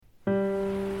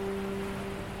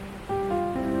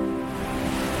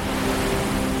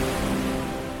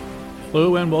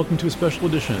Hello and welcome to a special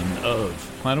edition of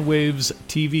Planet Waves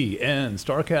TV and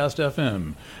STARCAST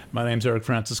FM. My name's Eric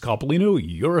Francis Coppolino,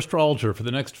 your astrologer for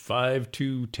the next 5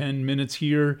 to 10 minutes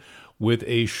here with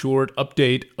a short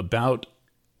update about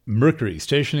Mercury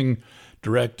stationing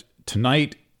direct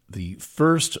tonight, the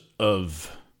 1st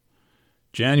of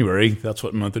January, that's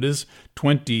what month it is,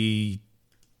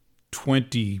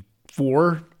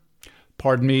 2024.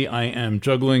 Pardon me, I am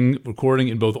juggling recording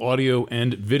in both audio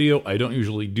and video. I don't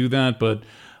usually do that, but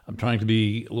I'm trying to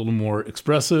be a little more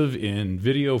expressive in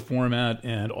video format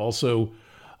and also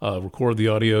record the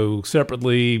audio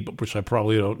separately, which I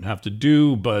probably don't have to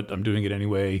do, but I'm doing it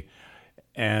anyway.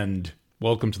 And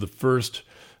welcome to the first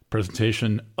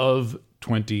presentation of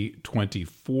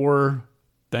 2024.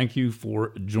 Thank you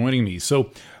for joining me. So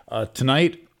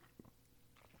tonight,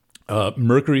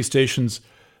 Mercury stations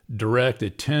direct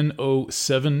at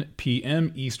 10:07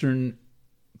 p.m. Eastern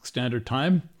Standard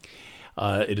Time.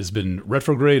 It has been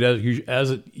retrograde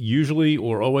as it usually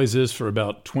or always is for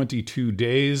about 22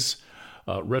 days.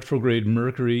 Retrograde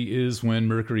Mercury is when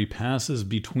Mercury passes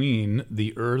between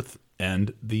the Earth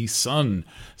and the Sun.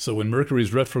 So when Mercury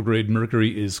is retrograde,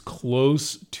 Mercury is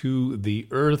close to the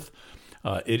Earth.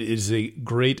 It is a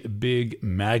great big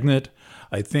magnet.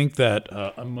 I think that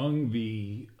among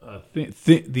the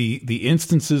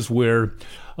instances where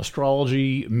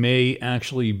astrology may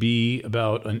actually be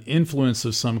about an influence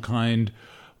of some kind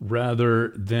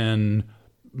rather than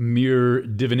mere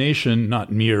divination,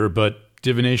 not mere, but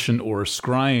divination or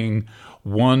scrying,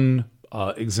 one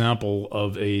example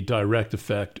of a direct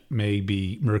effect may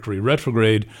be Mercury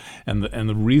retrograde, and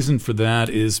the reason for that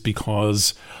is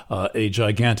because a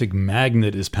gigantic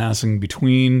magnet is passing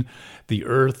between the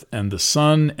Earth and the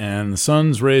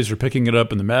Sun's rays are picking it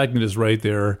up, and the magnet is right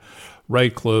there,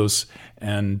 right close.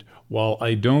 And while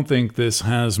I don't think this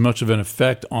has much of an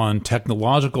effect on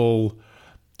technological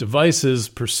devices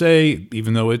per se,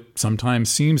 even though it sometimes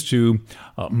seems to,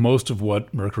 most of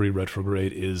what Mercury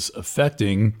retrograde is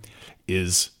affecting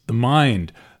is the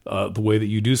mind, the way that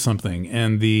you do something,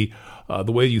 and the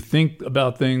way you think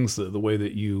about things, the way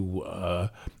that you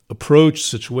approach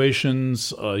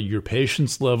situations, your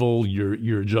patience level,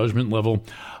 your judgment level.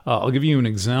 I'll give you an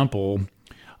example.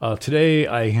 Today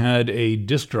I had a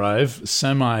disk drive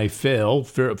semi-fail,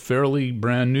 fairly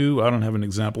brand new. I don't have an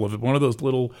example of it. One of those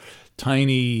little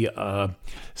tiny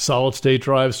solid-state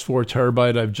drives, 4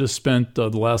 terabyte. I've just spent the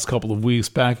last couple of weeks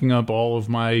backing up all of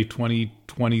my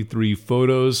 2023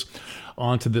 photos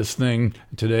onto this thing.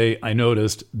 Today I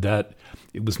noticed that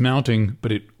it was mounting,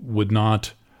 but it was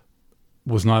not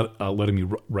letting me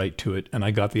write to it. And I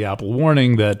got the Apple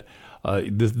warning that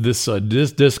this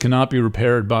disk cannot be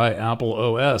repaired by Apple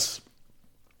OS.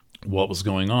 What was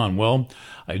going on? Well,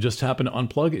 I just happened to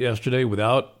unplug it yesterday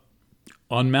without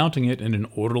unmounting it in an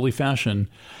orderly fashion.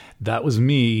 That was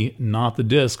me, not the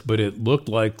disk, but it looked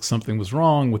like something was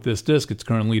wrong with this disk. It's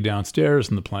currently downstairs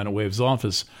in the Planet Waves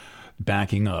office,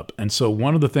 backing up. And so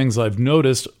one of the things I've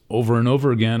noticed over and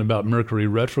over again about Mercury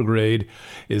retrograde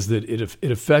is that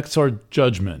it affects our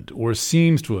judgment, or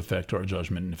seems to affect our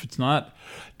judgment. And if it's not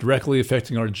directly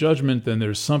affecting our judgment, then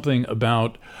there's something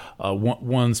about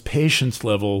one's patience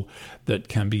level that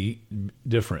can be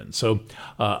different. So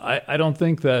I don't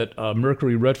think that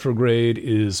Mercury retrograde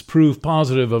is proof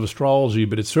positive of astrology,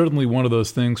 but it's certainly one of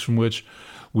those things from which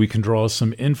we can draw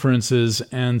some inferences,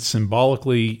 and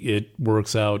symbolically it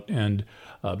works out, and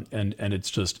it's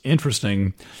just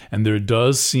interesting. And there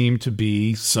does seem to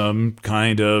be some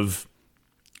kind of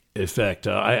effect.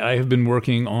 I have been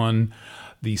working on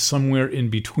the somewhere in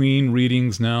between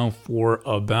readings now for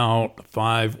about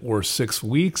 5 or 6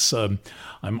 weeks. I'm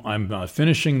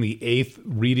finishing the 8th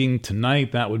reading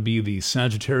tonight. That would be the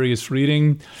Sagittarius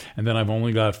reading, and then I've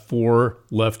only got 4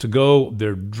 left to go.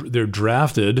 They're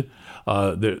drafted.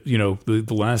 The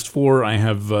last 4 I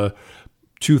have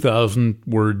 2,000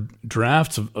 word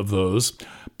drafts of those.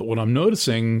 But what I'm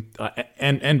noticing,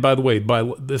 and by the way,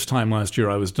 by this time last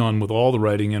year, I was done with all the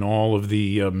writing and all of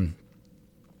the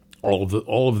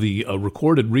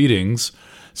recorded readings.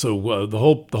 So the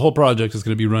whole project is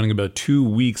going to be running about 2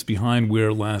 weeks behind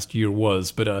where last year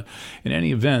was. But in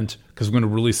any event, because we're going to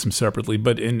release them separately,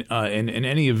 but in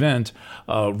any event,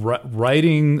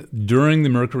 writing during the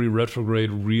Mercury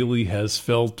retrograde really has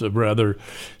felt a rather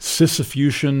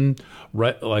Sisyphusian,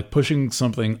 like pushing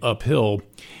something uphill.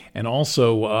 And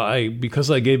also,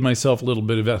 because I gave myself a little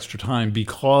bit of extra time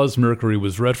because Mercury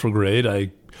was retrograde,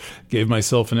 I gave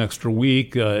myself an extra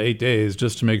week, 8 days,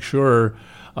 just to make sure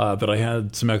that I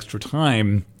had some extra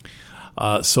time.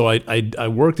 So I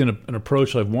worked in an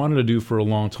approach I've wanted to do for a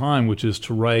long time, which is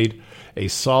to write a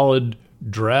solid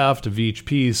draft of each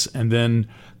piece and then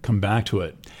come back to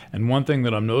it. And one thing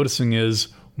that I'm noticing is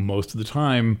most of the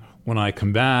time when I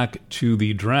come back to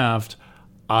the draft,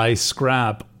 I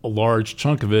scrap a large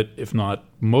chunk of it, if not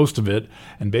most of it,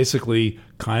 and basically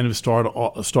kind of start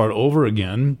over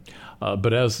again.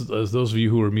 But as those of you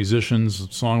who are musicians,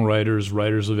 songwriters,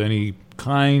 writers of any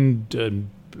kind,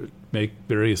 make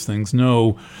various things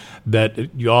know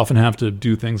that you often have to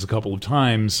do things a couple of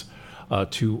times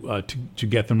to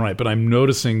get them right. But I'm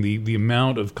noticing the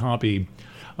amount of copy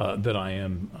that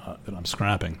I'm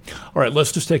scrapping. All right,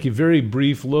 let's just take a very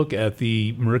brief look at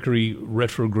the Mercury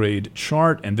retrograde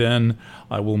chart, and then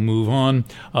I will move on.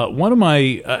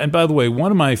 And by the way,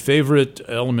 one of my favorite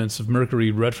elements of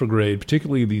Mercury retrograde,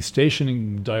 particularly the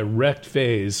stationing direct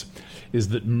phase, is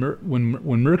that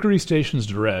when Mercury stations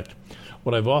direct,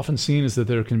 what I've often seen is that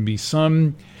there can be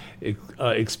some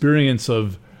experience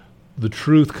of the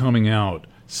truth coming out,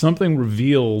 something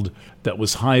revealed that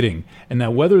was hiding. And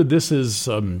now whether this is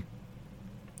a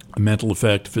mental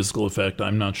effect, physical effect,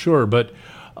 I'm not sure, but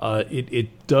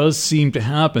it does seem to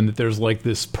happen that there's like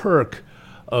this perk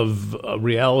of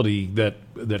reality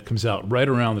that comes out right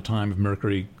around the time of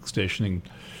Mercury stationing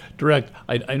direct.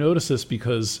 I notice this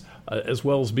because as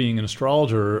well as being an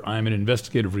astrologer, I'm an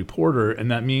investigative reporter, and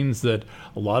that means that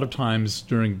a lot of times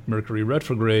during Mercury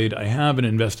retrograde, I have an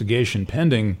investigation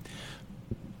pending,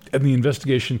 and the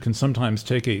investigation can sometimes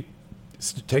take a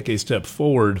step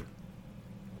forward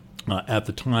at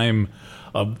the time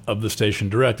of the station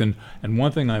direct. And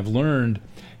one thing I've learned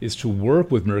is to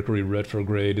work with Mercury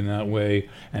retrograde in that way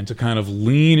and to kind of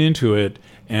lean into it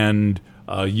and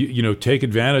take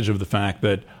advantage of the fact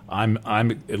that I'm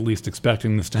at least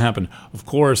expecting this to happen. Of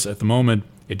course, at the moment,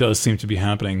 it does seem to be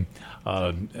happening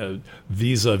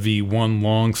vis-a-vis one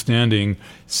long-standing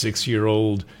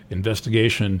 6-year-old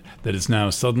investigation that is now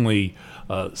suddenly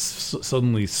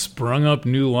sprung up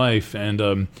new life,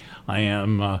 and I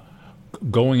am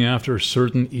going after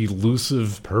certain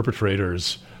elusive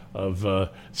perpetrators of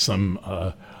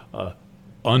some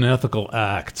unethical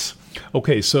acts.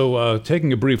 Okay, so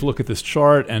taking a brief look at this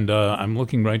chart, and I'm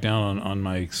looking right down on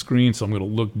my screen, so I'm going to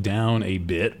look down a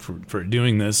bit for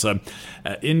doing this.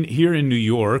 Here in New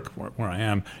York, where I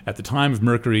am, at the time of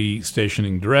Mercury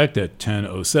stationing direct at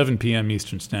 10:07 p.m.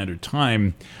 Eastern Standard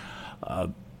Time,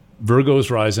 Virgo's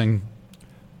rising,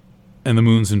 and the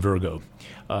moon's in Virgo.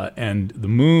 And the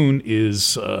moon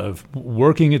is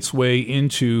working its way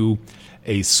into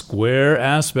a square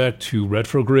aspect to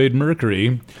retrograde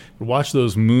Mercury. Watch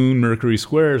those Moon-Mercury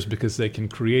squares because they can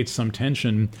create some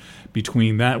tension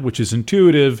between that which is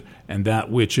intuitive and that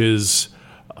which is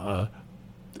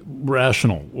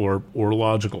rational or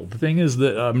logical. The thing is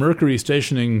that Mercury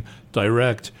stationing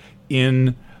direct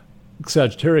in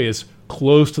Sagittarius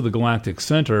close to the galactic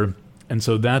center, and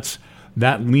so that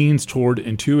leans toward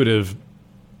intuitive,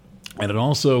 and it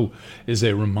also is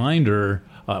a reminder.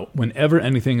 Whenever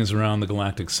anything is around the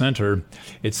galactic center,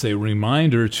 it's a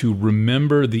reminder to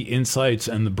remember the insights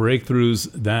and the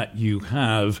breakthroughs that you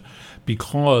have,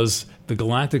 because the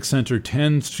galactic center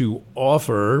tends to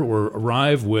offer or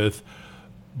arrive with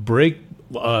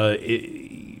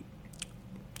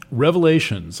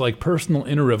revelations, like personal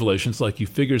inner revelations, like you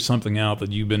figure something out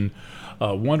that you've been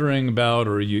wondering about,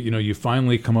 or you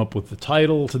finally come up with the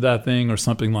title to that thing or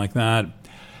something like that.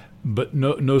 But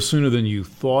no sooner than you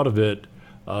thought of it,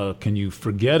 can you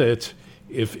forget it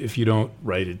if you don't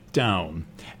write it down?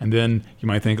 And then you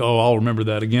might think, oh, I'll remember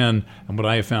that again. And what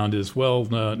I have found is, well,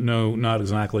 no, not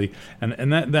exactly.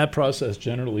 And that process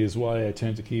generally is why I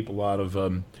tend to keep a lot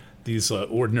of these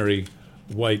ordinary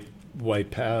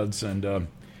white pads and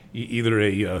either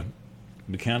a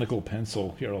mechanical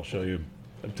pencil. Here, I'll show you.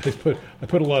 I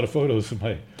put a lot of photos of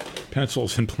my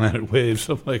pencils in Planet Waves.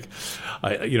 I'm like,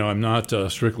 I'm not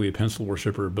strictly a pencil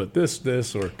worshiper, but this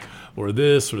or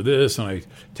this, and I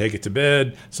take it to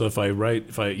bed. So if I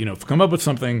come up with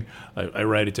something, I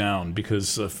write it down,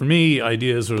 because for me,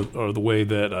 ideas are the way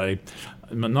that I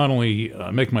not only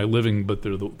make my living, but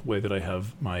they're the way that I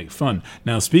have my fun.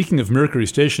 Now, speaking of Mercury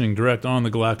stationing direct on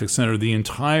the galactic center, the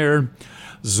entire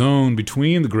zone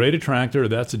between the Great Attractor,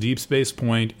 that's a deep space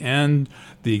point, and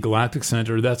the galactic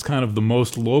center, that's kind of the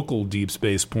most local deep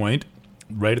space point,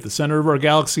 right at the center of our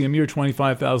galaxy, a mere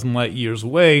 25,000 light years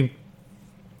away,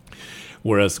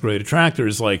 whereas the Great Attractor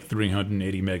is like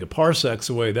 380 megaparsecs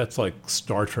away. That's like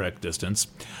Star Trek distance.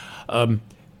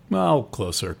 Well,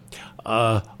 closer.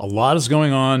 A lot is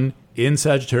going on in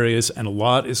Sagittarius, and a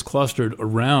lot is clustered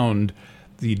around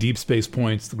the deep space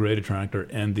points, the Great Attractor,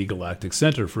 and the galactic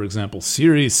center. For example,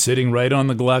 Ceres sitting right on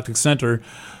the galactic center,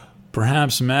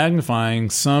 perhaps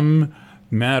magnifying some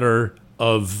matter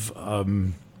of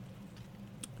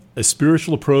a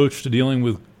spiritual approach to dealing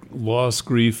with loss,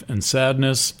 grief, and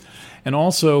sadness, and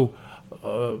also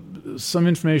some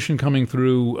information coming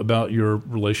through about your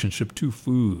relationship to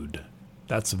food.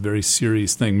 That's a very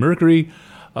serious thing. Mercury,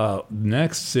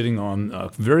 next, sitting on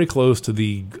very close to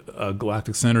the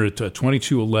galactic center at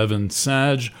 2211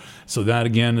 Sag. So that,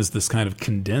 again, is this kind of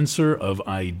condenser of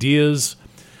ideas,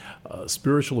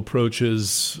 spiritual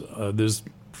approaches. There's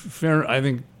fair, I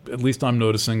think, at least I'm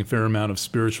noticing a fair amount of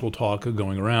spiritual talk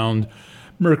going around.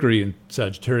 Mercury and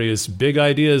Sagittarius, big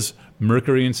ideas.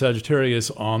 Mercury and Sagittarius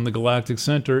on the galactic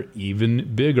center,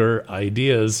 even bigger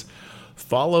ideas.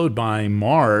 Followed by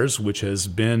Mars, which has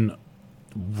been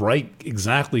right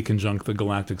exactly conjunct the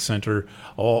galactic center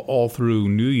all through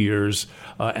New Year's.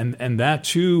 And that,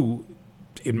 too,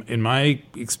 in my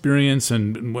experience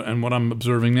and what I'm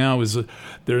observing now, is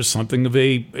there's something of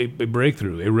a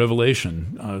breakthrough, a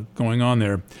revelation going on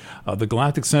there. The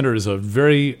galactic center is a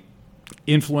very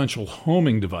influential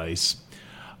homing device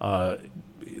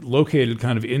located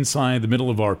kind of inside the middle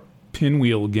of our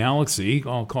pinwheel galaxy,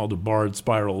 all called a barred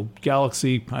spiral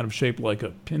galaxy, kind of shaped like a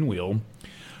pinwheel.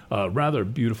 Rather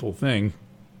beautiful thing.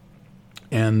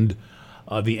 And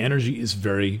the energy is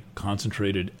very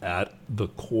concentrated at the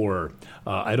core.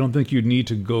 I don't think you'd need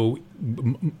to go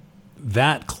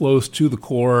that close to the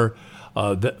core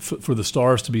for the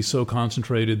stars to be so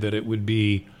concentrated that it would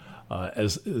be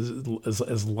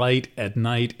as light at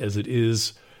night as it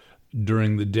is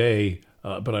during the day.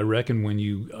 But I reckon when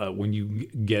you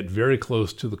get very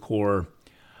close to the core,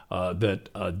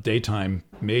 that daytime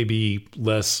may be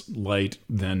less light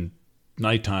than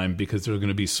nighttime, because there are going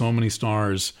to be so many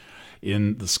stars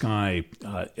in the sky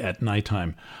at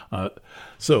nighttime.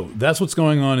 So that's what's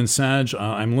going on in Sag.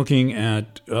 I'm looking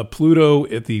at Pluto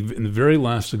in the very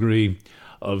last degree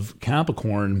of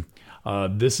Capricorn.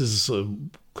 This is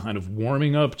kind of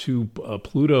warming up to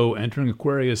Pluto entering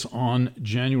Aquarius on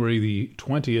January the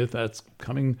 20th. That's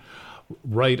coming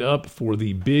right up for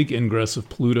the big ingress of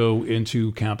Pluto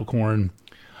into Capricorn.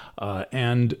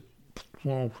 And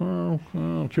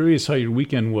I'm curious how your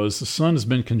weekend was. The sun has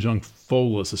been conjunct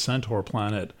Pholus, a centaur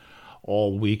planet,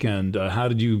 all weekend. How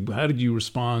did you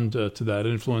respond to that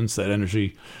influence, that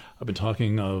energy? I've been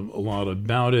talking a lot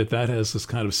about it. That has this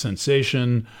kind of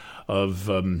sensation of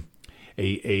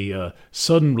a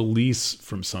sudden release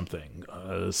from something,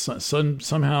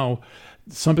 somehow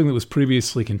something that was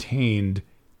previously contained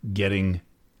getting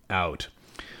out.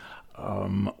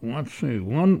 Let's see.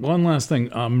 One last thing.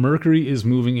 Mercury is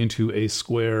moving into a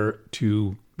square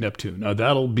to Neptune. Now,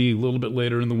 that'll be a little bit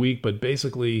later in the week, but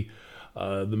basically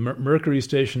the Mercury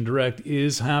station direct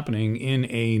is happening in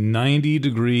a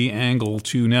 90-degree angle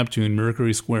to Neptune,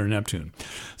 Mercury square Neptune.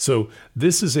 So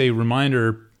this is a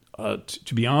reminder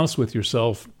to be honest with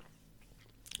yourself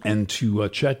and to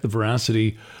check the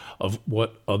veracity of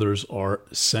what others are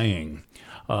saying.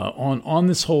 On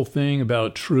this whole thing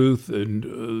about truth,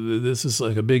 and this is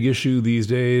like a big issue these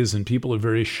days, and people are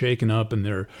very shaken up, and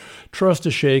their trust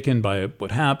is shaken by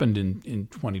what happened in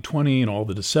 2020 and all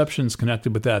the deceptions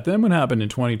connected with that. Then what happened in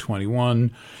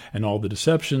 2021 and all the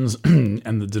deceptions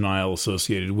and the denial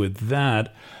associated with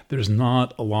that. There's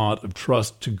not a lot of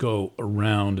trust to go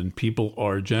around, and people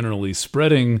are generally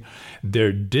spreading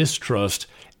their distrust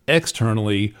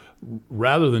externally,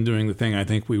 rather than doing the thing I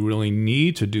think we really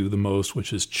need to do the most,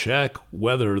 which is check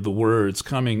whether the words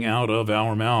coming out of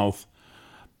our mouth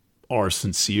are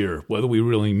sincere, whether we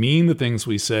really mean the things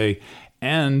we say,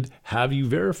 and have you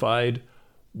verified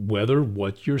whether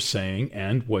what you're saying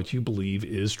and what you believe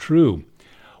is true.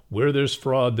 Where there's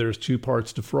fraud, there's two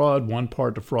parts to fraud. One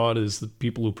part to fraud is the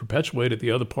people who perpetuate it.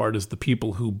 The other part is the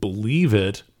people who believe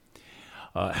it.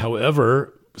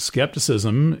 However,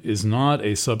 skepticism is not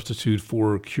a substitute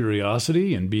for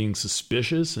curiosity and being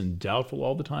suspicious and doubtful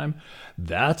all the time.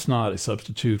 That's not a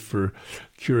substitute for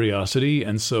curiosity.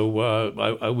 And so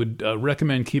I would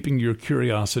recommend keeping your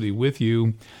curiosity with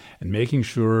you and making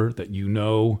sure that you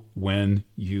know when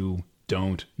you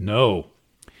don't know.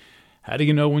 How do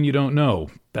you know when you don't know?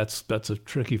 That's a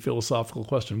tricky philosophical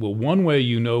question. Well, one way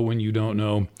you know when you don't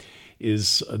know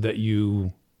is that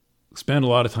you spend a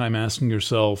lot of time asking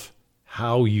yourself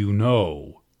how you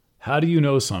know. How do you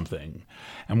know something?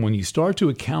 And when you start to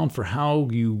account for how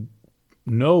you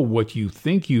know what you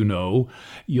think you know,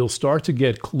 you'll start to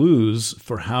get clues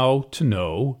for how to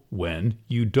know when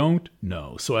you don't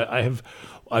know. So I've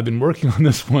been working on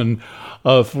this one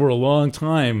for a long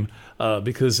time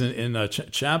because in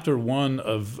chapter one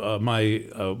of my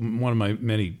one of my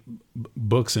many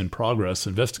books in progress,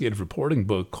 investigative reporting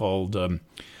book called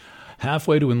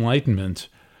Halfway to Enlightenment,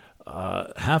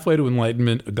 A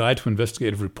Guide to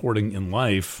Investigative Reporting in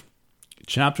Life,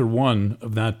 Chapter 1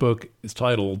 of that book is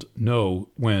titled Know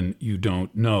When You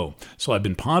Don't Know. So I've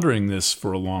been pondering this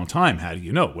for a long time. How do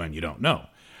you know when you don't know?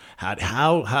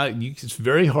 It's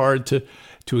very hard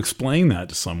to explain that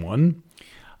to someone.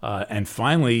 And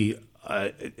finally,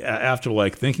 after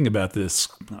thinking about this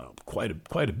quite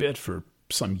a bit for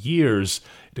some years,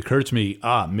 it occurred to me,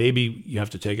 maybe you have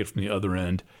to take it from the other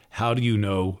end. How do you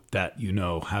know that you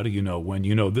know? How do you know when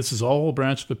you know? This is all a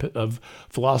branch of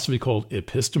philosophy called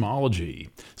epistemology.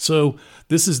 So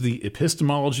this is the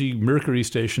Epistemology Mercury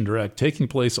Station Direct, taking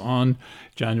place on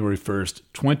January 1st,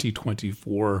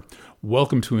 2024.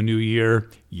 Welcome to a new year,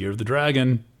 Year of the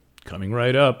Dragon, coming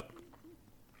right up.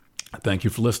 Thank you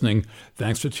for listening.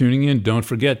 Thanks for tuning in. Don't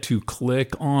forget to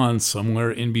click on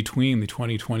somewhere in between the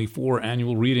 2024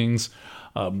 annual readings,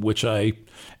 which I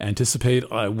anticipate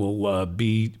I will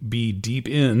be deep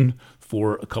in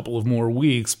for a couple of more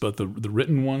weeks, but the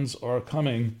written ones are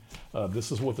coming.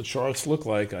 This is what the charts look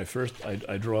like.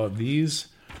 I draw these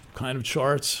kind of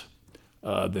charts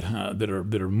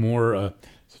that are more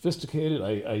sophisticated.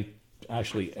 I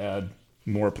actually add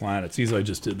more planets. These I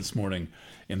just did this morning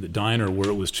in the diner where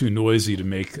it was too noisy to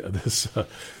make this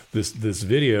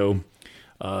video.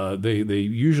 They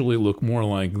usually look more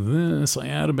like this. I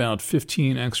add about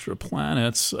 15 extra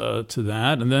planets to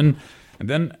that, and then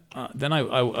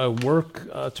I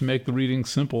work to make the reading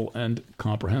simple and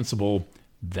comprehensible.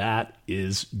 That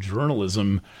is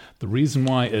journalism. The reason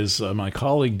why, as my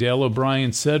colleague Dale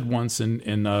O'Brien said once,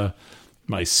 in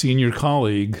my senior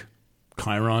colleague,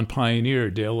 Chiron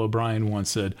pioneer Dale O'Brien once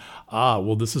said,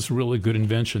 well, this is a really good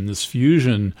invention, this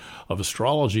fusion of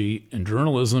astrology and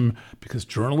journalism, because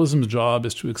journalism's job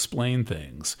is to explain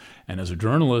things. And as a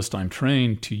journalist, I'm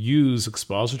trained to use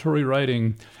expository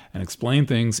writing and explain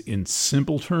things in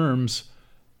simple terms,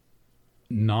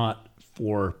 not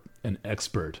for an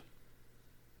expert.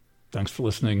 Thanks for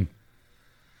listening.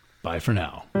 Bye for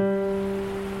now.